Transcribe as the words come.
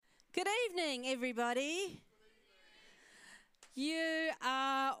Good evening, everybody. You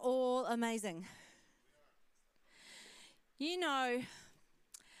are all amazing. You know,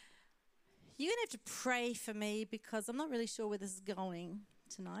 you're going to have to pray for me because I'm not really sure where this is going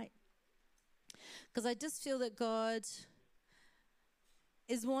tonight. Because I just feel that God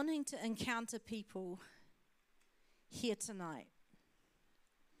is wanting to encounter people here tonight.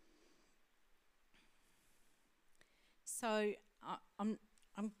 So I'm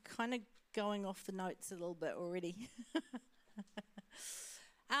kind of going off the notes a little bit already.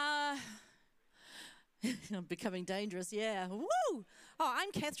 I'm becoming dangerous, yeah. Woo! Oh,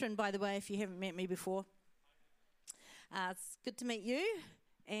 I'm Catherine, by the way, if you haven't met me before. It's good to meet you,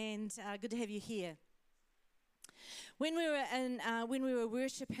 and good to have you here. When we were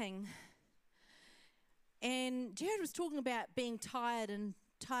worshipping, and Jared was talking about being tired and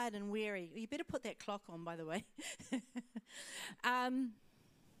weary. You better put that clock on, by the way.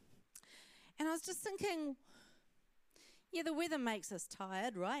 And I was just thinking, yeah, the weather makes us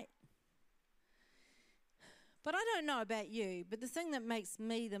tired, right? But I don't know about you, but the thing that makes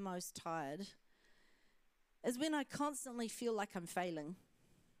me the most tired is when I constantly feel like I'm failing.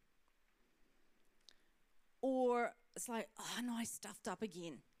 Or it's like, oh no, I stuffed up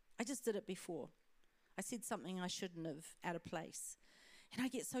again. I just did it before. I said something I shouldn't have, out of place. And I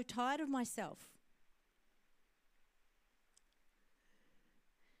get so tired of myself.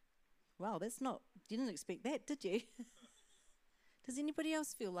 Wow, you didn't expect that, did you? Does anybody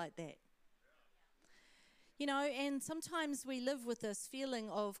else feel like that? You know, and sometimes we live with this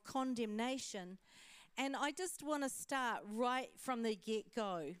feeling of condemnation. And I just want to start right from the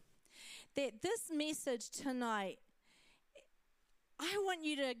get-go. That this message tonight, I want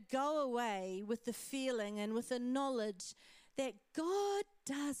you to go away with the feeling and with the knowledge that God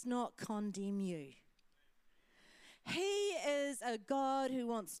does not condemn you. He is a God who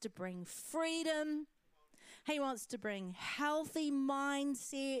wants to bring freedom. He wants to bring healthy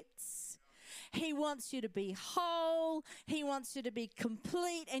mindsets. He wants you to be whole. He wants you to be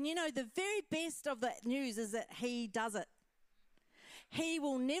complete. And you know, the very best of the news is that He does it. He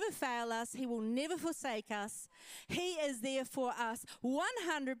will never fail us. He will never forsake us. He is there for us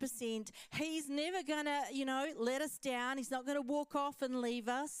 100%. He's never going to, let us down. He's not going to walk off and leave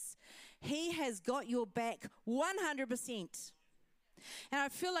us. He has got your back 100%. And I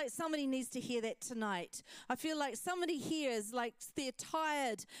feel like somebody needs to hear that tonight. I feel like somebody here is like they're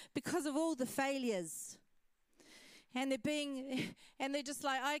tired because of all the failures. And they're just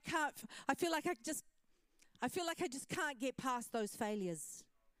like, I feel like I just can't get past those failures.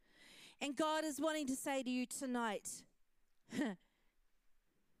 And God is wanting to say to you tonight,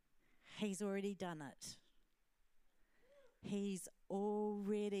 He's already done it. He's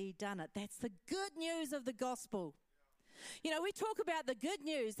already done it. That's the good news of the gospel. You know, we talk about the good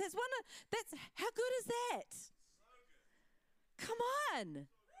news. How good is that? So good. Come on.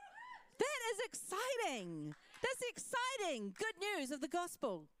 That is exciting. That's exciting. Good news of the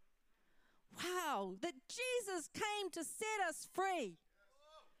gospel. Wow, that Jesus came to set us free.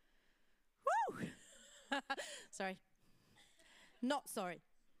 Woo! Sorry. Not sorry.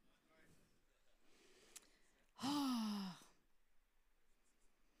 Oh.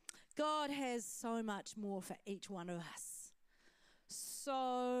 God has so much more for each one of us.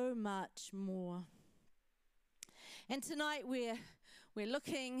 So much more. And tonight we're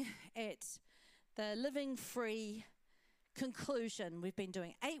looking at the Living Free conclusion. We've been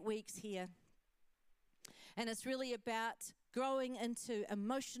doing 8 weeks here. And it's really about growing into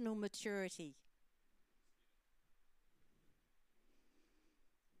emotional maturity.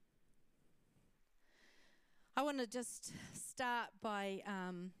 I want to just start by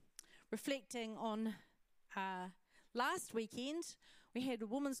reflecting on last weekend. We had a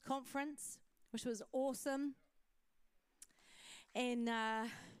women's conference, which was awesome. And come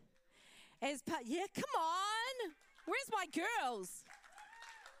on! Where's my girls?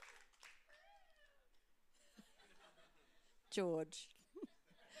 George.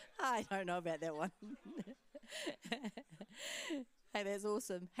 I don't know about that one. Hey, that's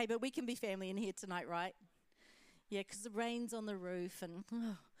awesome. Hey, but we can be family in here tonight, right? Yeah, because the rain's on the roof, and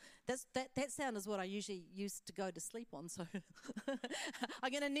that sound is what I usually used to go to sleep on. So I'm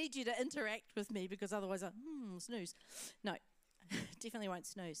going to need you to interact with me because otherwise snooze. No, definitely won't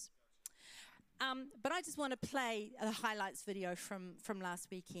snooze. But I just want to play the highlights video from last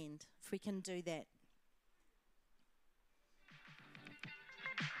weekend, if we can do that.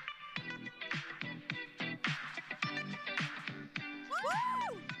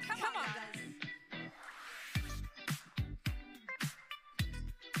 Woo! Come on, guys.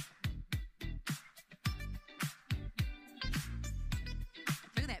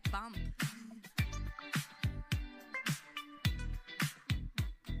 Look at that bum.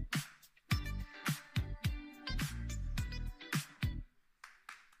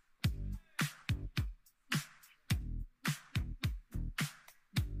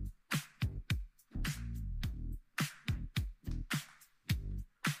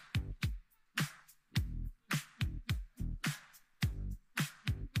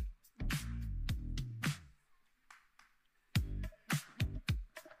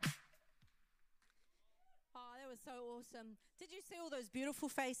 so awesome. Did you see all those beautiful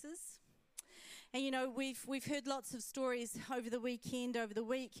faces? And you know, we've heard lots of stories over the weekend, over the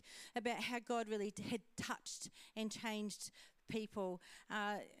week, about how God really had touched and changed people.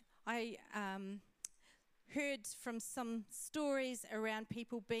 I heard from some stories around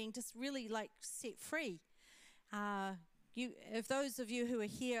people being just really like set free. If those of you who were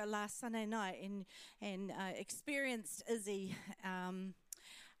here last Sunday night and experienced Izzy,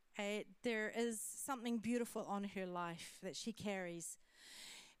 there is something beautiful on her life that she carries.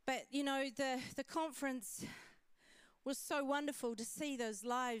 But, you know, the conference was so wonderful to see those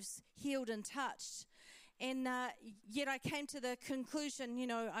lives healed and touched. And yet I came to the conclusion, you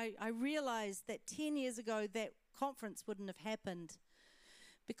know, I realized that 10 years ago that conference wouldn't have happened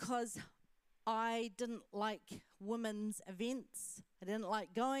because I didn't like women's events. I didn't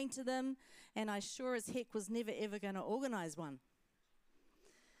like going to them. And I sure as heck was never, ever going to organize one.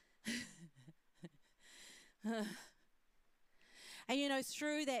 And, you know,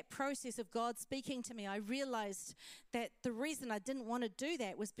 through that process of God speaking to me, I realized that the reason I didn't want to do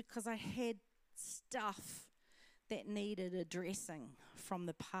that was because I had stuff that needed addressing from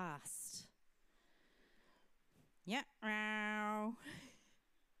the past. Yeah.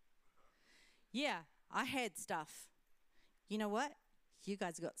 Yeah, I had stuff. You know what? You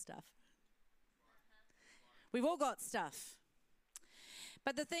guys got stuff. We've all got stuff.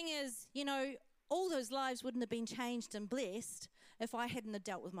 But the thing is, you know, all those lives wouldn't have been changed and blessed if I hadn't have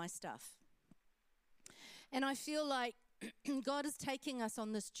dealt with my stuff. And I feel like God is taking us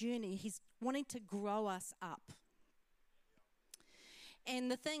on this journey. He's wanting to grow us up.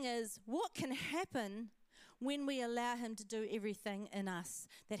 And the thing is, what can happen when we allow him to do everything in us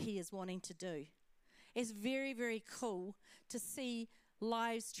that he is wanting to do? It's very, very cool to see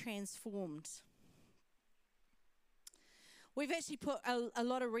lives transformed. We've actually put a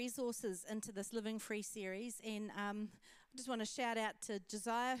lot of resources into this Living Free series, and I just want to shout out to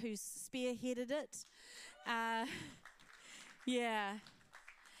Josiah, who's spearheaded it.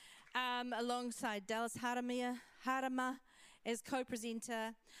 Alongside Dallas Harama as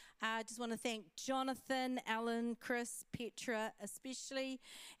co-presenter. I just want to thank Jonathan, Alan, Chris, Petra especially,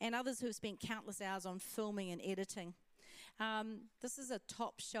 and others who have spent countless hours on filming and editing. This is a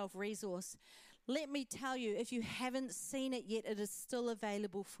top shelf resource. Let me tell you, if you haven't seen it yet, it is still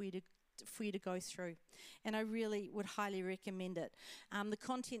available for you to go through. And I really would highly recommend it. The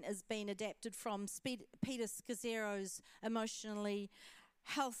content has been adapted from Peter Scazzero's Emotionally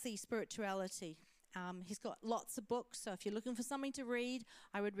Healthy Spirituality. He's got lots of books, so if you're looking for something to read,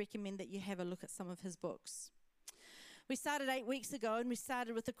 I would recommend that you have a look at some of his books. We started 8 weeks ago, and we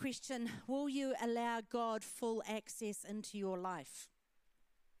started with the question, will you allow God full access into your life?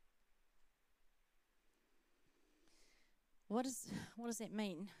 What does that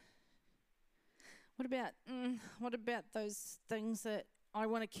mean? What about those things that I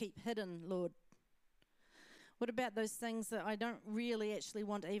want to keep hidden, Lord? What about those things that I don't really actually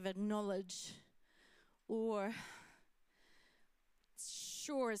want to even acknowledge, or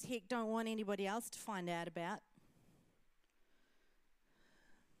sure as heck don't want anybody else to find out about?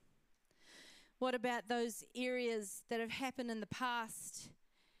 What about those areas that have happened in the past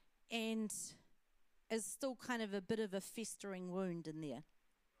and is still kind of a bit of a festering wound in there?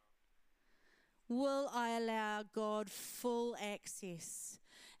 Will I allow God full access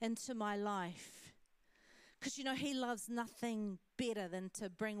into my life? Because, you know, he loves nothing better than to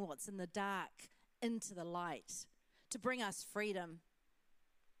bring what's in the dark into the light, to bring us freedom.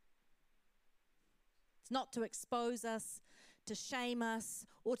 It's not to expose us, to shame us,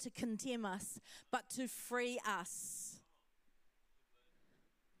 or to condemn us, but to free us.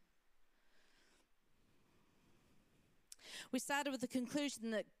 We started with the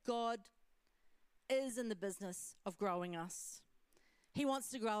conclusion that God is in the business of growing us. He wants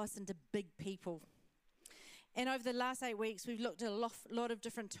to grow us into big people. And over the last 8 weeks, we've looked at a lot of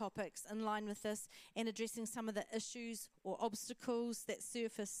different topics in line with this and addressing some of the issues or obstacles that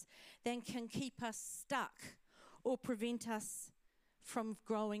surface that can keep us stuck or prevent us from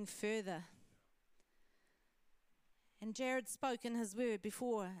growing further. And Jared spoke in his word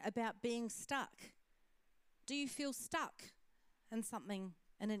before about being stuck. Do you feel stuck in something,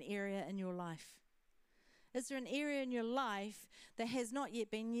 in an area in your life? Is there an area in your life that has not yet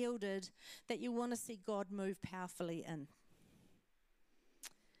been yielded that you want to see God move powerfully in?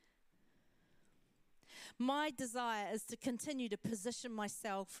 My desire is to continue to position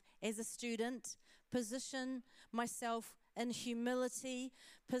myself as a student, position myself in humility,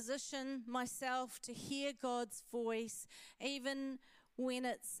 position myself to hear God's voice, even when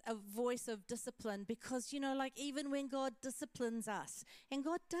it's a voice of discipline. Because, you know, like even when God disciplines us, and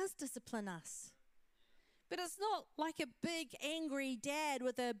God does discipline us, But it's not like a big angry dad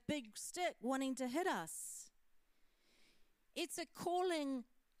with a big stick wanting to hit us. It's a calling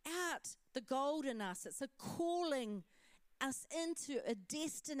out the gold in us. It's a calling us into a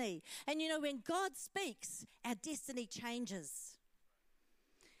destiny. And you know, when God speaks, our destiny changes.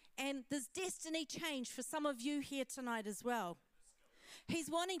 And there's destiny change for some of you here tonight as well. He's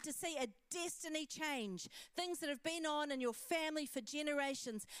wanting to see a destiny change, things that have been on in your family for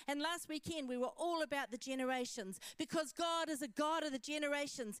generations. And last weekend, we were all about the generations, because God is a God of the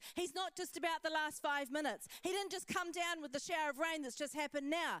generations. He's not just about the last 5 minutes. He didn't just come down with the shower of rain that's just happened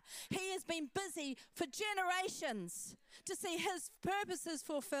now. He has been busy for generations to see his purposes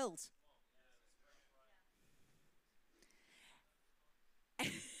fulfilled.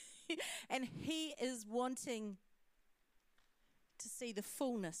 And he is wanting to see the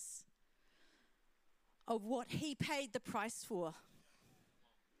fullness of what he paid the price for.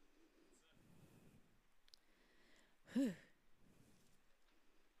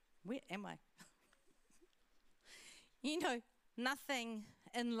 Where am I? You know, nothing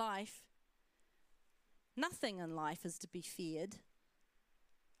in life is to be feared,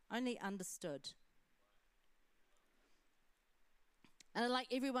 only understood. And I'd like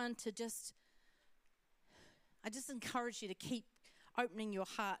everyone to I just encourage you to keep opening your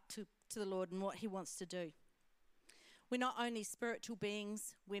heart to the Lord and what he wants to do. We're not only spiritual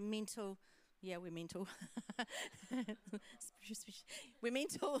beings, we're mental. Yeah, we're mental. We're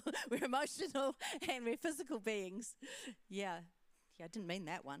mental, we're emotional, and we're physical beings. Yeah, I didn't mean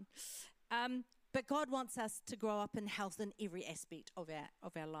that one. But God wants us to grow up in health in every aspect of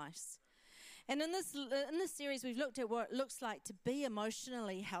our lives. And in this series, we've looked at what it looks like to be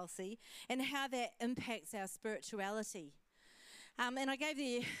emotionally healthy and how that impacts our spirituality. And I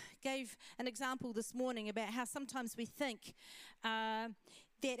gave an example this morning about how sometimes we think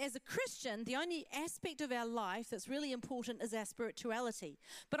that as a Christian, the only aspect of our life that's really important is our spirituality.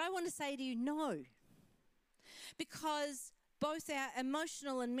 But I want to say to you, no. Because both our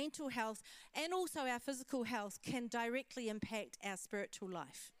emotional and mental health and also our physical health can directly impact our spiritual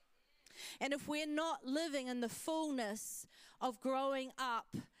life. And if we're not living in the fullness of growing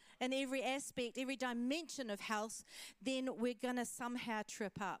up in every aspect, every dimension of health, then we're going to somehow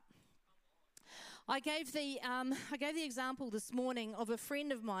trip up. I gave the example this morning of a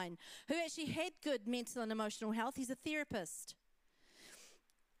friend of mine who actually had good mental and emotional health. He's a therapist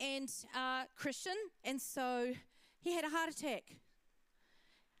and Christian, and so he had a heart attack.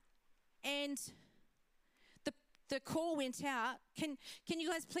 And the call went out, can you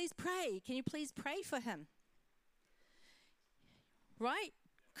guys please pray? Can you please pray for him? Right?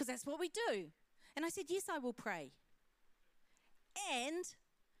 Because that's what we do. And I said, yes, I will pray. And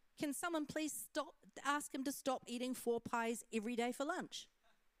can someone please ask him to stop eating 4 pies every day for lunch?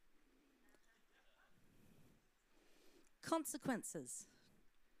 Consequences.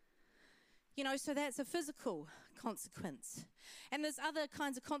 You know, so that's a physical consequence. And there's other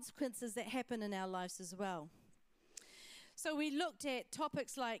kinds of consequences that happen in our lives as well. So we looked at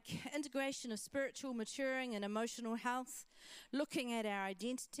topics like integration of spiritual maturing and emotional health, looking at our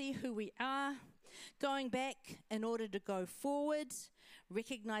identity, who we are, going back in order to go forward,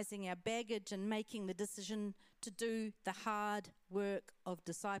 recognizing our baggage and making the decision to do the hard work of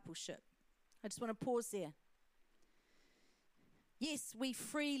discipleship. I just want to pause there. Yes, we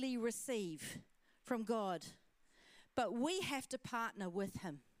freely receive from God, but we have to partner with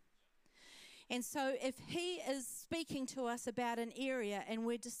him. And so if he is speaking to us about an area and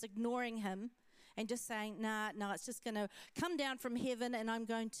we're just ignoring him and just saying, no, it's just going to come down from heaven and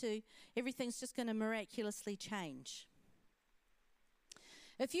everything's just going to miraculously change.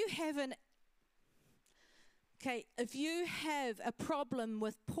 If you have a problem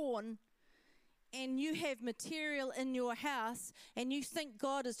with porn and you have material in your house and you think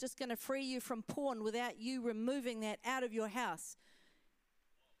God is just going to free you from porn without you removing that out of your house,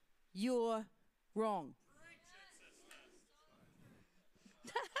 you're wrong.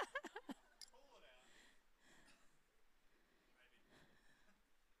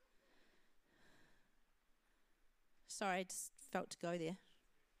 Sorry, I just felt to go there.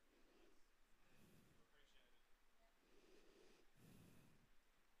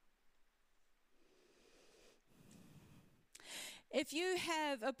 If you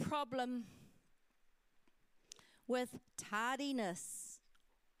have a problem with tardiness,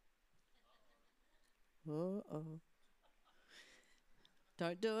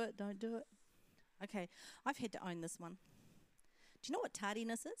 don't do it. Okay, I've had to own this one. Do you know what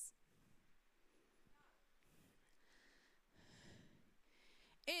tardiness is?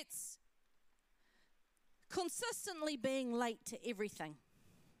 It's consistently being late to everything.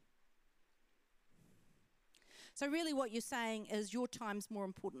 So really what you're saying is your time's more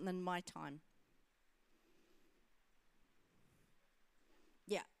important than my time.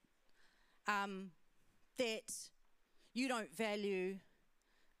 Yeah. That you don't value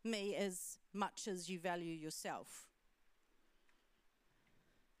me as much as you value yourself.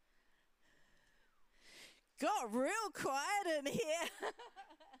 Got real quiet in here.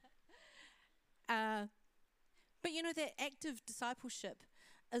 But you know, that active discipleship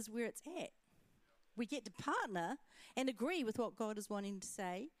is where it's at. We get to partner and agree with what God is wanting to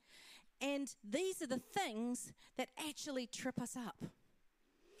say. And these are the things that actually trip us up.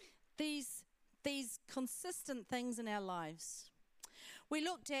 These consistent things in our lives. We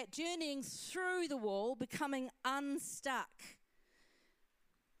looked at journeying through the wall, becoming unstuck.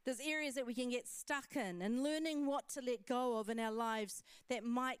 There's areas that we can get stuck in, and learning what to let go of in our lives that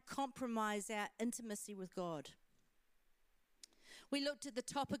might compromise our intimacy with God. We looked at the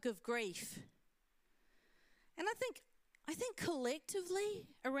topic of grief. And I think collectively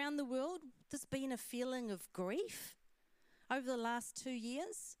around the world, there's been a feeling of grief over the last 2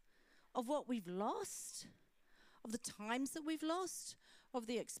 years, of what we've lost, of the times that we've lost, of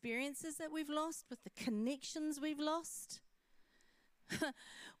the experiences that we've lost, with the connections we've lost.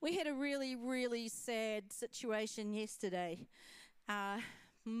 We had a really, really sad situation yesterday. Our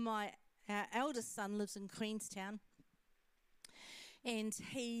eldest son lives in Queenstown, and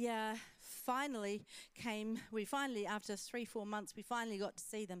he after 3-4 months, we finally got to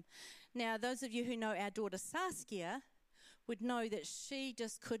see them. Now, those of you who know our daughter Saskia would know that she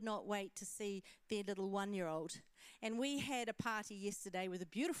just could not wait to see their little 1-year-old. And we had a party yesterday with a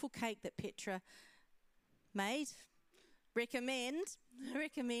beautiful cake that Petra made. Recommend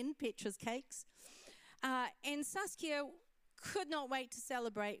Petra's cakes. And Saskia could not wait to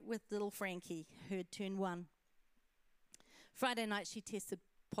celebrate with little Frankie, who had turned 1. Friday night she tested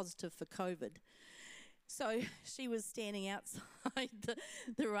positive for COVID. So she was standing outside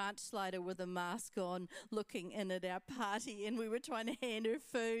the ranch slider with a mask on, looking in at our party, and we were trying to hand her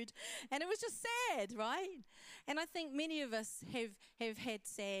food. And it was just sad, right? And I think many of us have had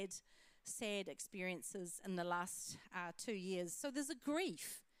sad experiences in the last 2 years. So there's a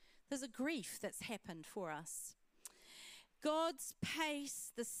grief that's happened for us. God's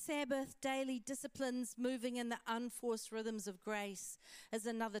pace, the Sabbath, daily disciplines, moving in the unforced rhythms of grace is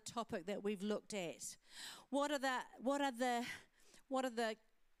another topic that we've looked at. What are the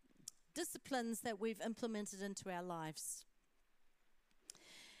disciplines that we've implemented into our lives?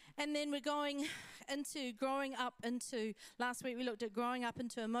 And then we're going into last week we looked at growing up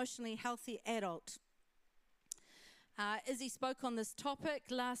into emotionally healthy adult. Izzy spoke on this topic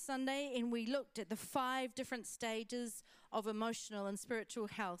last Sunday, and we looked at the 5 different stages of emotional and spiritual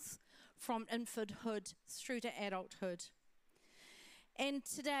health from infanthood through to adulthood. And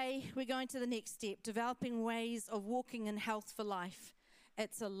today we're going to the next step, developing ways of walking in health for life.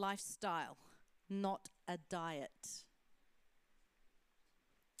 It's a lifestyle, not a diet.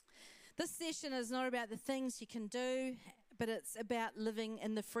 This session is not about the things you can do, but it's about living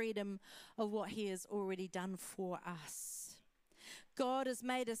in the freedom of what He has already done for us. God has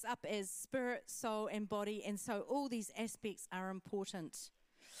made us up as spirit, soul, and body, and so all these aspects are important.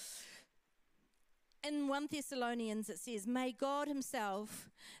 In 1 Thessalonians it says, "May God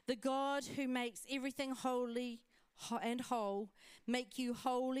Himself, the God who makes everything holy and whole, make you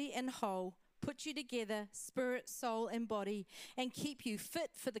holy and whole, put you together, spirit, soul, and body, and keep you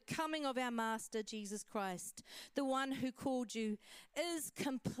fit for the coming of our Master, Jesus Christ. The one who called you is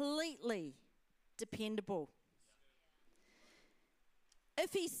completely dependable.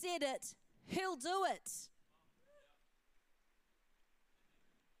 If He said it, He'll do it.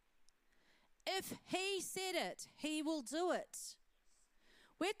 If He said it, He will do it."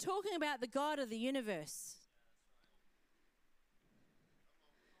 We're talking about the God of the universe.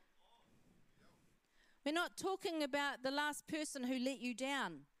 We're not talking about the last person who let you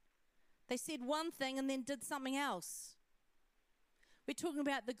down. They said one thing and then did something else. We're talking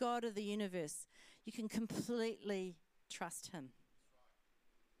about the God of the universe. You can completely trust Him.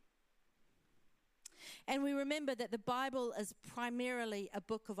 And we remember that the Bible is primarily a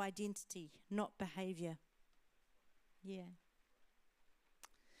book of identity, not behavior. Yeah.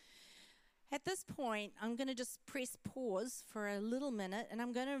 At this point, I'm going to just press pause for a little minute, and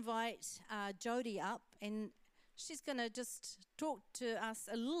I'm going to invite Jody up, and she's going to just talk to us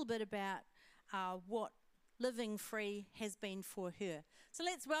a little bit about what living free has been for her. So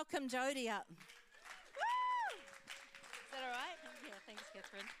let's welcome Jody up. Woo! Is that all right? Yeah, thanks,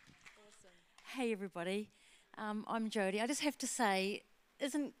 Catherine. Awesome. Hey, everybody. I'm Jody. I just have to say,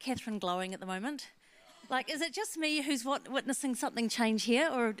 isn't Catherine glowing at the moment? Like, is it just me who's witnessing something change here,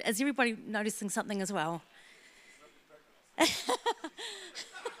 or is everybody noticing something as well?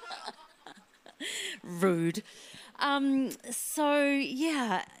 Rude. So,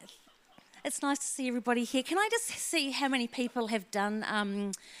 yeah, it's nice to see everybody here. Can I just see how many people have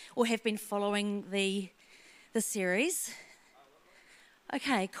done or have been following the series?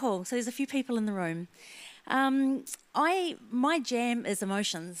 Okay, cool. So there's a few people in the room. My jam is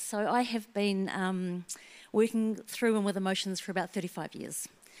emotions. So I have been working through and with emotions for about 35 years.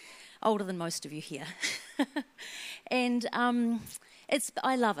 Older than most of you here. And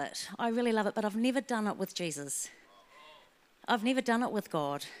I love it. I really love it, but I've never done it with Jesus. I've never done it with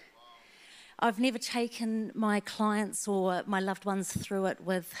God. I've never taken my clients or my loved ones through it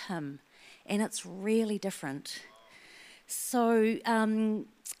with Him. And it's really different. So,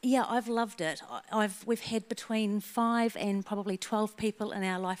 I've loved it. We've had between 5 and probably 12 people in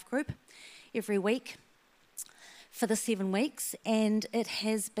our life group every week for the 7 weeks. And it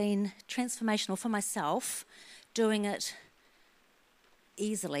has been transformational for myself, doing it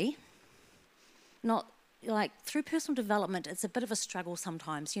easily. Not like through personal development, it's a bit of a struggle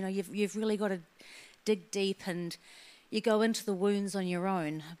sometimes. You know, you've really got to dig deep and you go into the wounds on your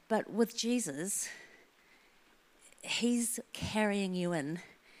own. But with Jesus, He's carrying you in,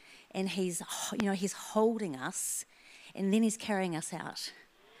 and He's holding us, and then He's carrying us out.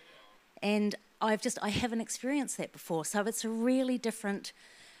 And I haven't experienced that before, so it's a really different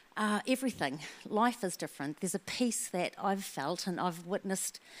everything. Life is different. There's a peace that I've felt and I've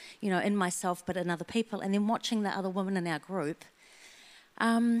witnessed, in myself, but in other people, and then watching the other women in our group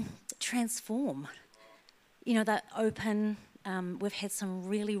transform. They're open. We've had some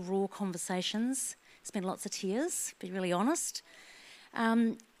really raw conversations. It's been lots of tears, be really honest.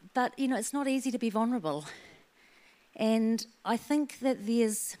 But, it's not easy to be vulnerable. And I think that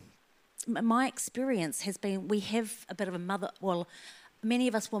my experience has been, we have a bit of many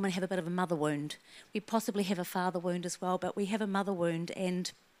of us women have a bit of a mother wound. We possibly have a father wound as well, but we have a mother wound.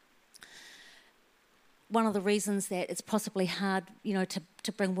 And one of the reasons that it's possibly hard,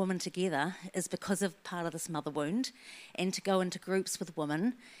 to bring women together is because of part of this mother wound, and to go into groups with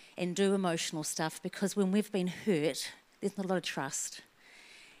women and do emotional stuff, because when we've been hurt, there's not a lot of trust.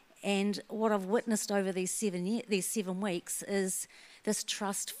 And what I've witnessed over these 7 weeks is this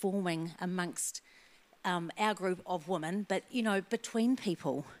trust forming amongst our group of women, but between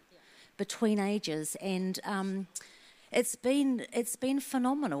people, between ages, and it's been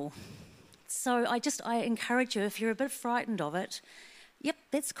phenomenal. So I encourage you, if you're a bit frightened of it, yep,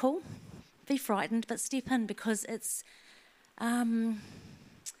 that's cool. Be frightened, but step in, because it's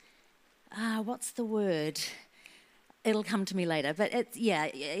what's the word? It'll come to me later, but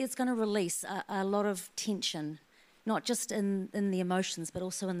it's going to release a lot of tension, not just in the emotions, but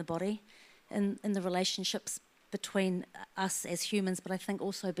also in the body, in the relationships between us as humans, but I think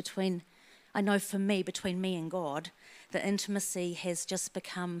also between me and God, the intimacy has just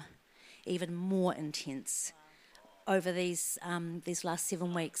become even more intense over these last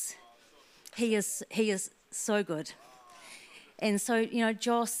 7 weeks. He is so good. And so,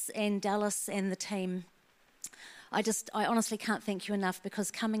 Joss and Dallas and the team, I honestly can't thank you enough,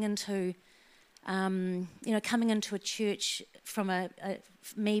 because coming into a church from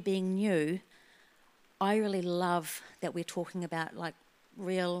me being new, I really love that we're talking about like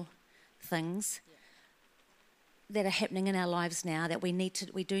real things that are happening in our lives now that we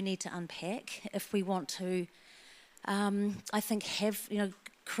do need to unpack if we want to, I think,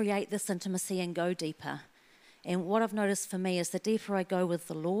 create this intimacy and go deeper. And what I've noticed for me is the deeper I go with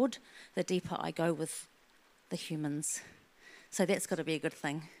the Lord, the deeper I go with the humans. So that's got to be a good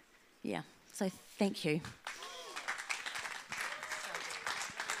thing. Yeah. So thank you.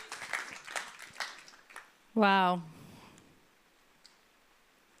 Wow.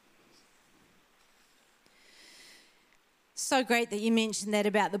 So great that you mentioned that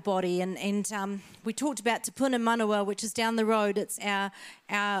about the body, and we talked about Te Puna Manawa, which is down the road. It's our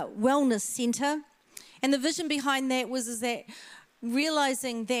wellness centre, and the vision behind that is that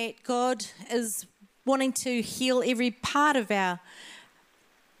realising that God is wanting to heal every part of our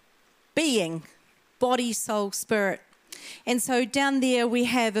being, body, soul, spirit. And so down there we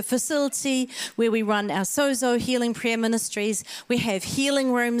have a facility where we run our Sozo Healing Prayer Ministries. We have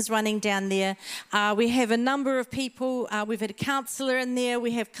healing rooms running down there. We have a number of people. We've had a counsellor in there.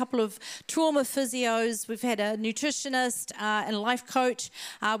 We have a couple of trauma physios. We've had a nutritionist and a life coach.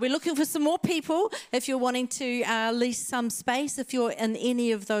 We're looking for some more people if you're wanting to lease some space, if you're in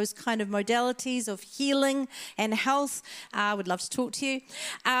any of those kind of modalities of healing and health. I would love to talk to you.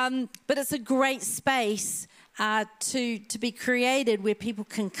 But it's a great space to be created where people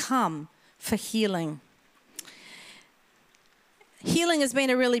can come for healing. Healing has been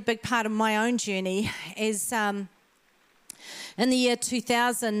a really big part of my own journey. As In the year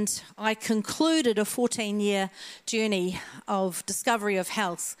 2000, I concluded a 14-year journey of discovery of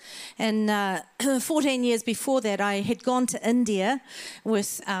health. And 14 years before that, I had gone to India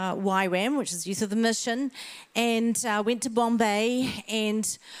with YWAM, which is Youth of the Mission, and went to Bombay,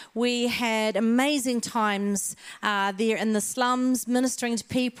 and we had amazing times there in the slums, ministering to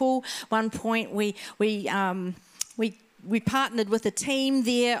people. One point, we partnered with a team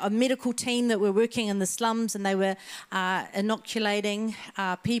there, a medical team that were working in the slums, and they were inoculating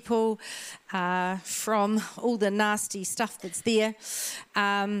people from all the nasty stuff that's there.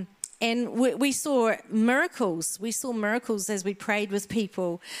 And we saw miracles. We saw miracles as we prayed with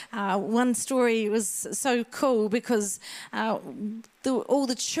people. One story was so cool because all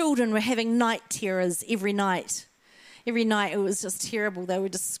the children were having night terrors every night. Every night it was just terrible. They were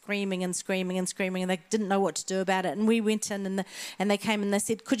just screaming and screaming and screaming, and they didn't know what to do about it. And we went in, and they came and they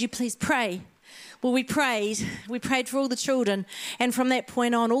said, "Could you please pray?" Well, we prayed. We prayed for all the children. And from that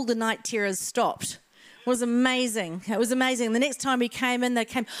point on, all the night terrors stopped. It was amazing. It was amazing. The next time we came in, they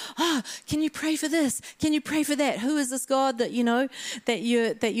came, "Oh, can you pray for this? Can you pray for that? Who is this God that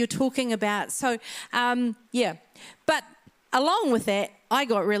you're talking about?" So, yeah. But along with that, I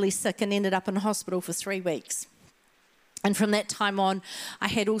got really sick and ended up in hospital for 3 weeks. And from that time on, I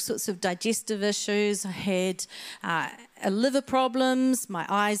had all sorts of digestive issues. I had liver problems. My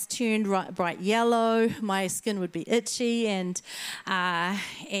eyes turned bright yellow. My skin would be itchy, and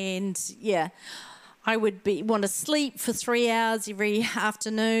yeah, I would want to sleep for 3 hours every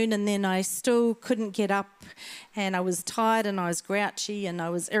afternoon, and then I still couldn't get up, and I was tired, and I was grouchy, and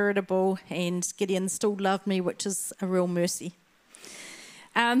I was irritable. And Gideon still loved me, which is a real mercy.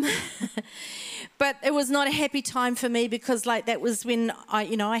 But it was not a happy time for me because, that was when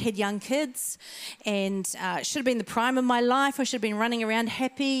I had young kids, and it should have been the prime of my life. I should have been running around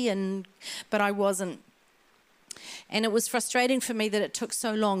happy, but I wasn't. And it was frustrating for me that it took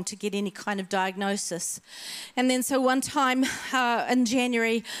so long to get any kind of diagnosis. And then so one time in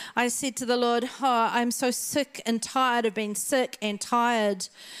January, I said to the Lord, I'm so sick and tired of being sick and tired,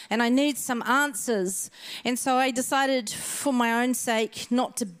 and I need some answers. And so I decided for my own sake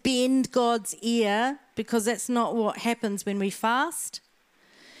not to bend God's ear, because that's not what happens when we fast.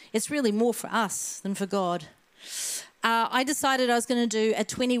 It's really more for us than for God. I decided I was going to do a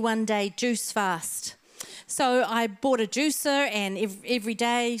 21-day juice fast. So I bought a juicer, and every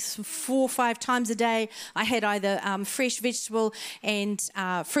day, 4 or 5 times a day, I had either fresh vegetable and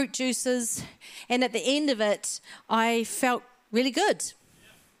fruit juices. And at the end of it, I felt really good.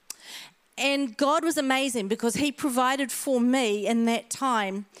 And God was amazing because He provided for me in that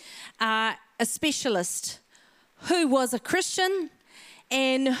time a specialist who was a Christian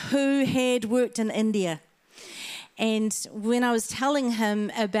and who had worked in India. And when I was telling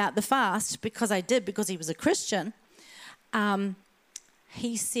him about the fast, because he was a Christian,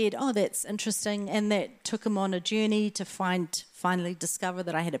 he said, "Oh, that's interesting." And that took him on a journey to finally discover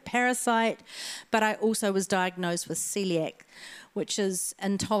that I had a parasite. But I also was diagnosed with celiac, which is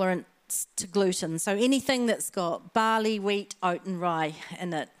intolerance to gluten. So anything that's got barley, wheat, oat, and rye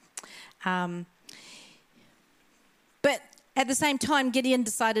in it. But at the same time, Gideon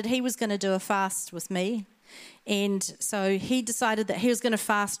decided he was going to do a fast with me. And so he decided that he was going to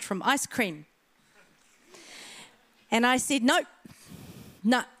fast from ice cream. And I said, no,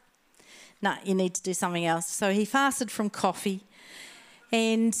 you need to do something else. So he fasted from coffee.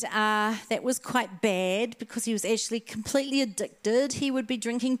 And that was quite bad because he was actually completely addicted. He would be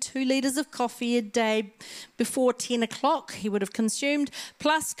drinking 2 litres of coffee a day before 10 o'clock. He would have consumed,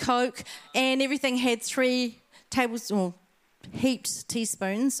 plus Coke, and everything had 3 heaped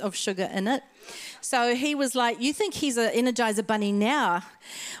teaspoons of sugar in it. So he was like, "You think he's an Energizer bunny now?"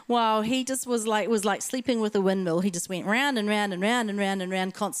 Well, he just was like sleeping with a windmill. He just went round and round and round and round and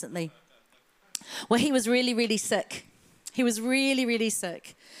round constantly. Well, he was really, really sick. He was really, really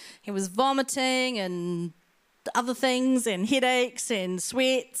sick. He was vomiting and other things and headaches and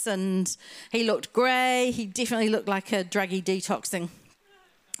sweats, and he looked grey. He definitely looked like a druggie detoxing.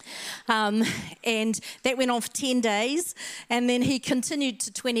 And that went on for 10 days, and then he continued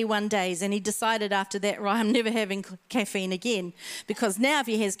to 21 days, and he decided after that, right, I'm never having caffeine again, because now if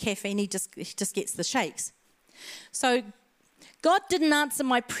he has caffeine, he just gets the shakes. So God didn't answer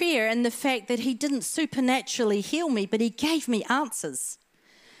my prayer in the fact that He didn't supernaturally heal me, but He gave me answers.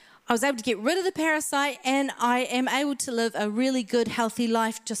 I was able to get rid of the parasite, and I am able to live a really good, healthy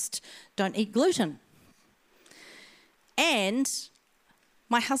life. Just don't eat gluten. And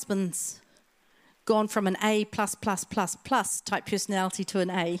my husband's gone from an A+++ type personality to an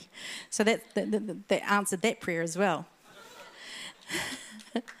A. So that answered that prayer as well.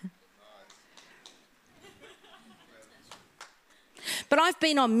 But I've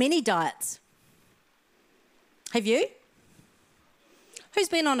been on many diets. Have you? Who's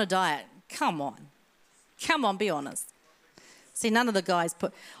been on a diet? Come on. Come on, be honest. See, none of the guys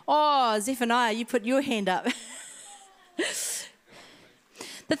put, oh, Zephaniah, you put your hand up.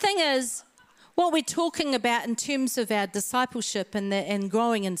 The thing is, what we're talking about in terms of our discipleship and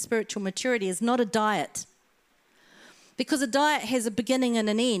growing in spiritual maturity is not a diet. Because a diet has a beginning and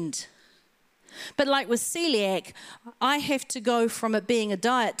an end. But like with celiac, I have to go from it being a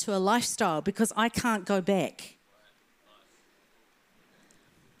diet to a lifestyle because I can't go back.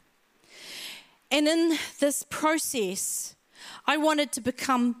 And in this process, I wanted to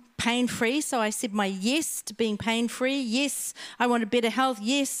become pain-free, so I said my yes to being pain-free. Yes, I wanted better health.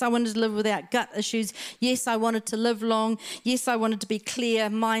 Yes, I wanted to live without gut issues. Yes, I wanted to live long. Yes, I wanted to be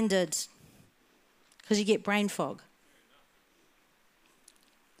clear-minded, because you get brain fog.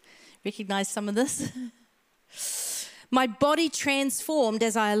 Recognize some of this? My body transformed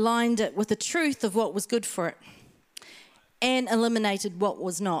as I aligned it with the truth of what was good for it and eliminated what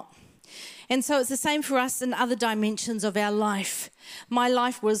was not. And so it's the same for us in other dimensions of our life. My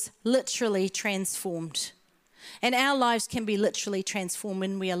life was literally transformed. And our lives can be literally transformed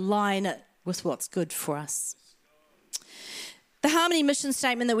when we align it with what's good for us. The Harmony mission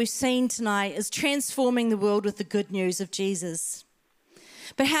statement that we've seen tonight is transforming the world with the good news of Jesus.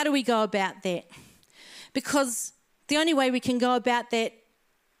 But how do we go about that? Because the only way we can go about that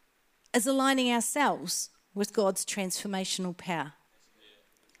is aligning ourselves with God's transformational power.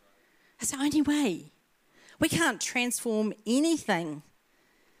 That's the only way. We can't transform anything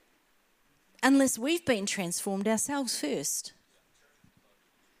unless we've been transformed ourselves first.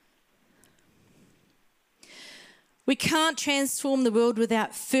 We can't transform the world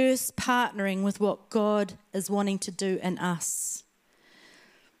without first partnering with what God is wanting to do in us.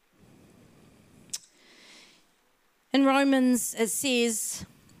 In Romans, it says,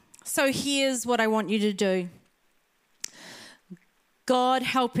 so here's what I want you to do. God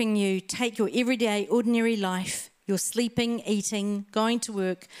helping you take your everyday, ordinary life, your sleeping, eating, going to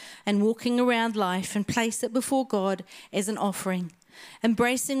work, and walking around life and place it before God as an offering.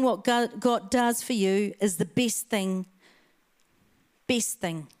 Embracing what God does for you is the best thing. Best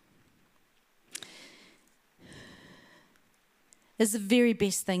thing. Is the very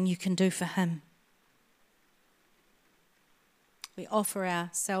best thing you can do for Him. We offer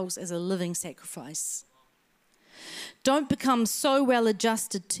ourselves as a living sacrifice. Don't become so well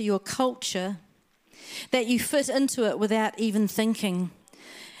adjusted to your culture that you fit into it without even thinking.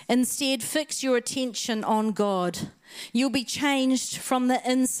 Instead, fix your attention on God. You'll be changed from the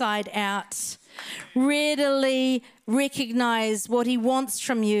inside out. Readily recognize what He wants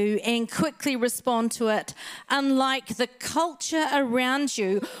from you and quickly respond to it. Unlike the culture around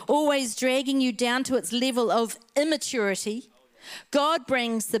you, always dragging you down to its level of immaturity, God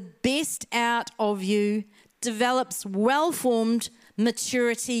brings the best out of you, develops well-formed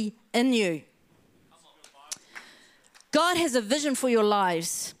maturity in you. God has a vision for your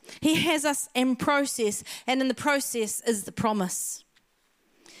lives. He has us in process, and in the process is the promise.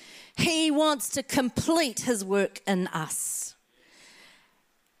 He wants to complete His work in us.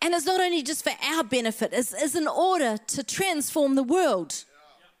 And it's not only just for our benefit, it's in order to transform the world.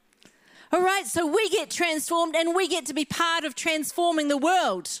 All right, so we get transformed and we get to be part of transforming the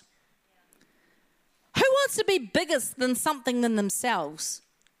world. Who wants to be bigger than something than themselves?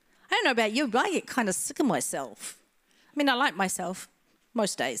 I don't know about you, but I get kind of sick of myself. I mean, I like myself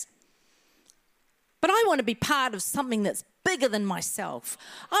most days. But I want to be part of something that's bigger than myself.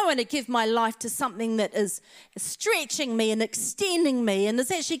 I want to give my life to something that is stretching me and extending me and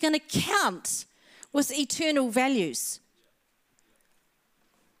is actually going to count with eternal values.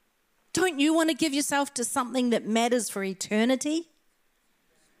 Don't you want to give yourself to something that matters for eternity?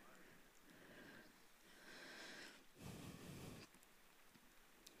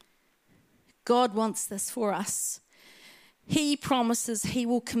 God wants this for us. He promises He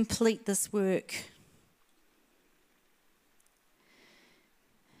will complete this work.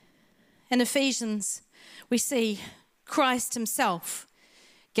 In Ephesians, we see Christ Himself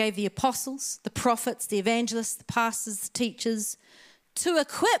gave the apostles, the prophets, the evangelists, the pastors, the teachers, to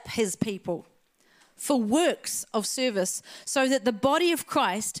equip His people for works of service so that the body of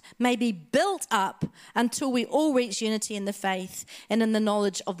Christ may be built up until we all reach unity in the faith and in the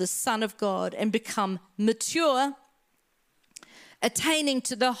knowledge of the Son of God and become mature, attaining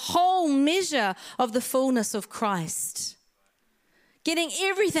to the whole measure of the fullness of Christ. Getting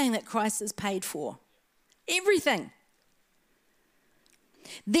everything that Christ has paid for. Everything.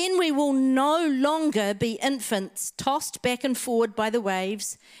 Then we will no longer be infants tossed back and forward by the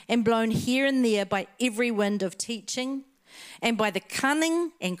waves and blown here and there by every wind of teaching, and by the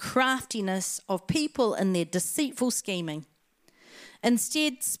cunning and craftiness of people in their deceitful scheming.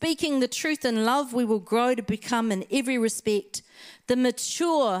 Instead, speaking the truth in love, we will grow to become in every respect the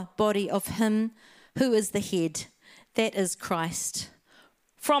mature body of Him who is the head, that is Christ.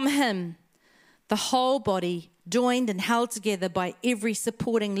 From Him, the whole body, joined and held together by every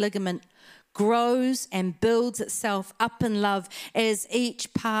supporting ligament, grows and builds itself up in love as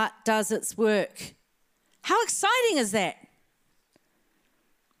each part does its work. How exciting is that?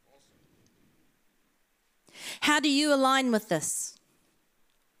 How do you align with this?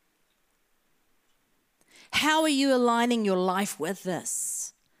 How are you aligning your life with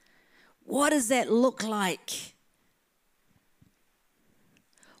this? What does that look like?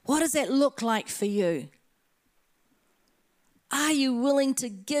 What does that look like for you? Are you willing to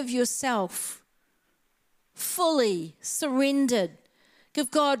give yourself fully surrendered?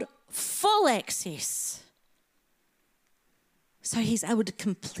 Give God full access so He's able to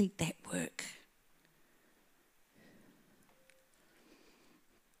complete that work.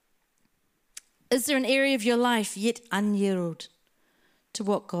 Is there an area of your life yet unyielded to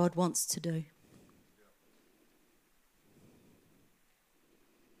what God wants to do?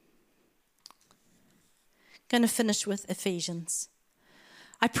 Going to finish with Ephesians.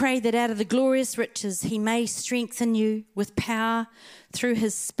 I pray that out of the glorious riches He may strengthen you with power through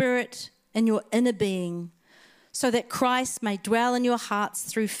His Spirit in your inner being, so that Christ may dwell in your hearts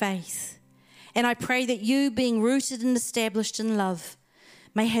through faith. And I pray that you, being rooted and established in love,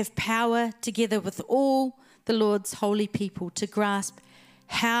 may have power together with all the Lord's holy people to grasp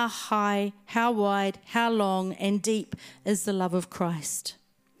how high, how wide, how long and deep is the love of Christ.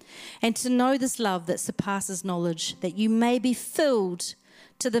 And to know this love that surpasses knowledge, that you may be filled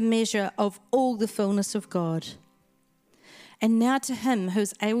to the measure of all the fullness of God. And now to Him who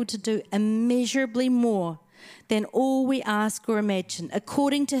is able to do immeasurably more than all we ask or imagine,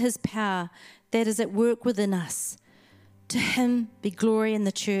 according to His power that is at work within us. To Him be glory in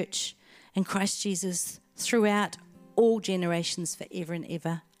the church and Christ Jesus throughout all generations forever and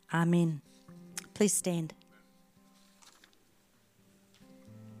ever. Amen. Please stand.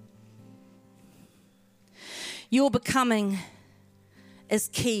 Your becoming is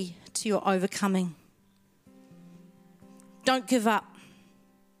key to your overcoming. Don't give up.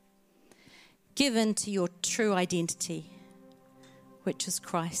 Give in to your true identity, which is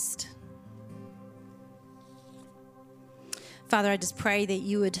Christ. Father, I just pray that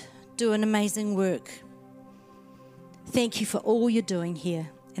you would do an amazing work. Thank you for all you're doing here,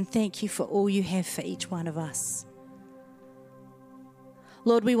 and thank you for all you have for each one of us.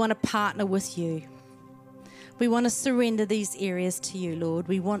 Lord, we want to partner with you. We want to surrender these areas to you, Lord.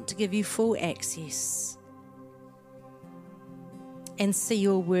 We want to give you full access and see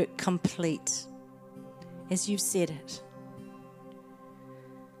your work complete as you've said it.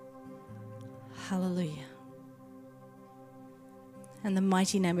 Hallelujah. In the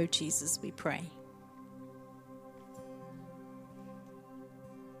mighty name of Jesus we pray.